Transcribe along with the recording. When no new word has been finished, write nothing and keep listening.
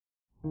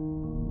Good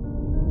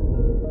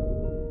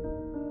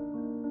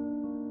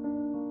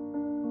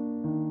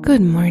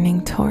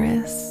morning,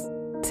 Taurus.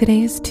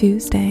 Today is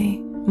Tuesday,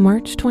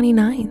 March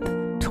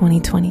 29th,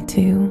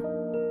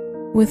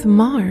 2022. With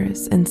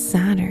Mars and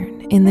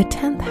Saturn in the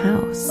 10th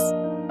house,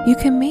 you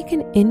can make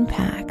an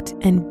impact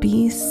and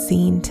be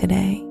seen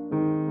today.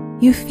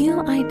 You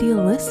feel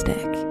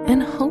idealistic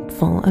and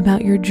hopeful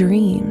about your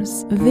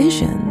dreams,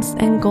 visions,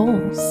 and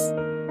goals.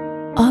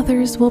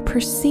 Others will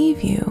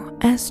perceive you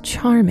as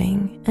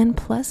charming and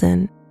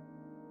pleasant.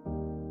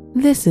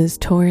 This is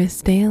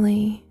Taurus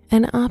Daily,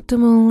 an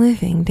optimal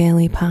living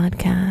daily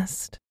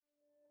podcast.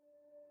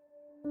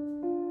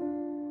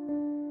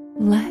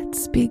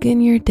 Let's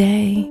begin your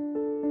day.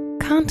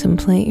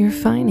 Contemplate your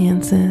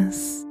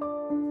finances.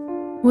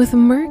 With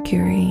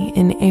Mercury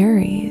in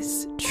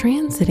Aries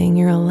transiting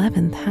your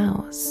 11th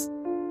house,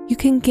 you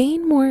can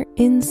gain more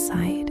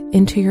insight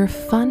into your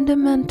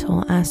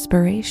fundamental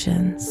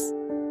aspirations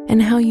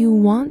and how you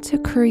want to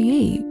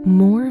create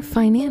more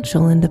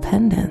financial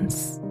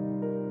independence.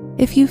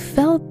 If you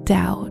felt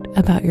doubt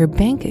about your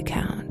bank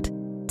account,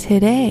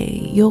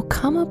 today you'll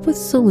come up with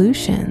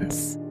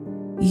solutions.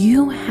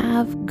 You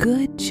have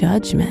good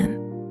judgment.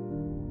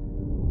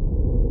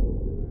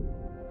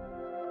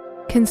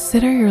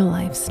 Consider your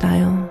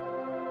lifestyle.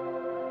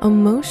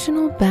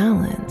 Emotional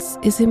balance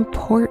is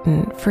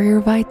important for your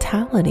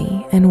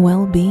vitality and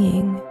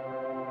well-being.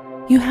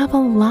 You have a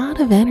lot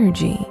of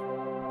energy,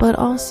 but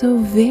also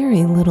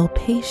very little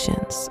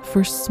patience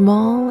for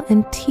small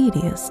and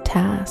tedious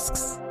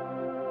tasks.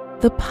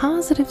 The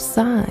positive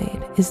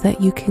side is that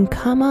you can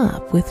come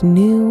up with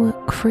new,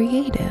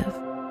 creative,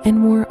 and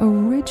more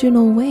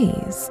original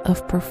ways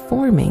of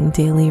performing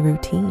daily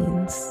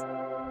routines.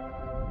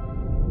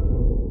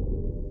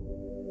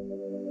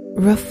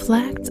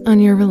 Reflect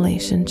on your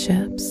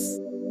relationships.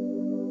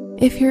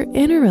 If you're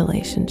in a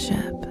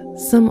relationship,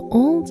 some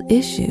old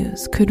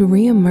issues could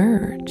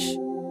reemerge.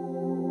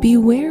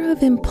 Beware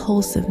of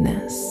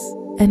impulsiveness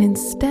and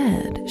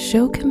instead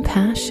show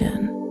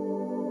compassion.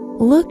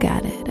 Look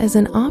at it as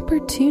an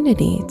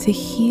opportunity to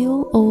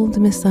heal old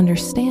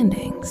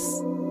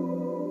misunderstandings.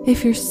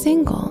 If you're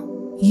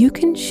single, you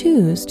can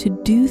choose to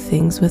do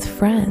things with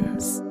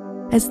friends,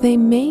 as they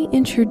may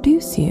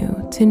introduce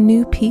you to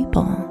new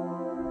people.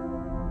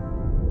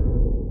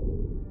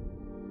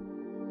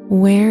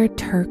 Wear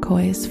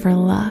turquoise for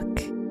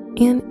luck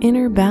and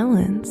inner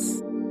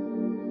balance.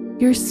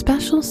 Your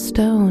special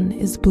stone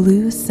is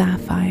blue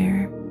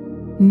sapphire,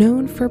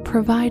 known for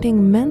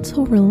providing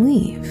mental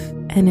relief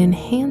and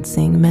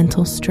enhancing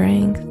mental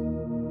strength.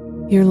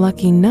 Your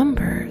lucky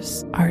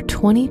numbers are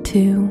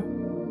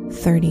 22,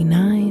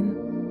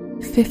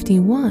 39,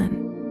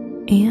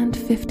 51, and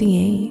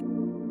 58.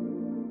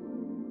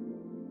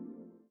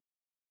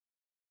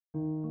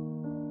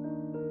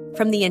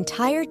 From the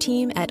entire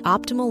team at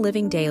Optimal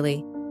Living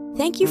Daily,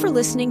 thank you for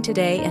listening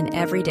today and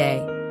every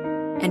day.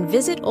 And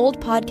visit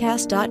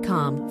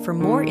oldpodcast.com for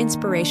more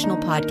inspirational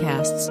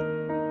podcasts.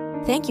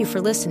 Thank you for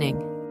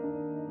listening.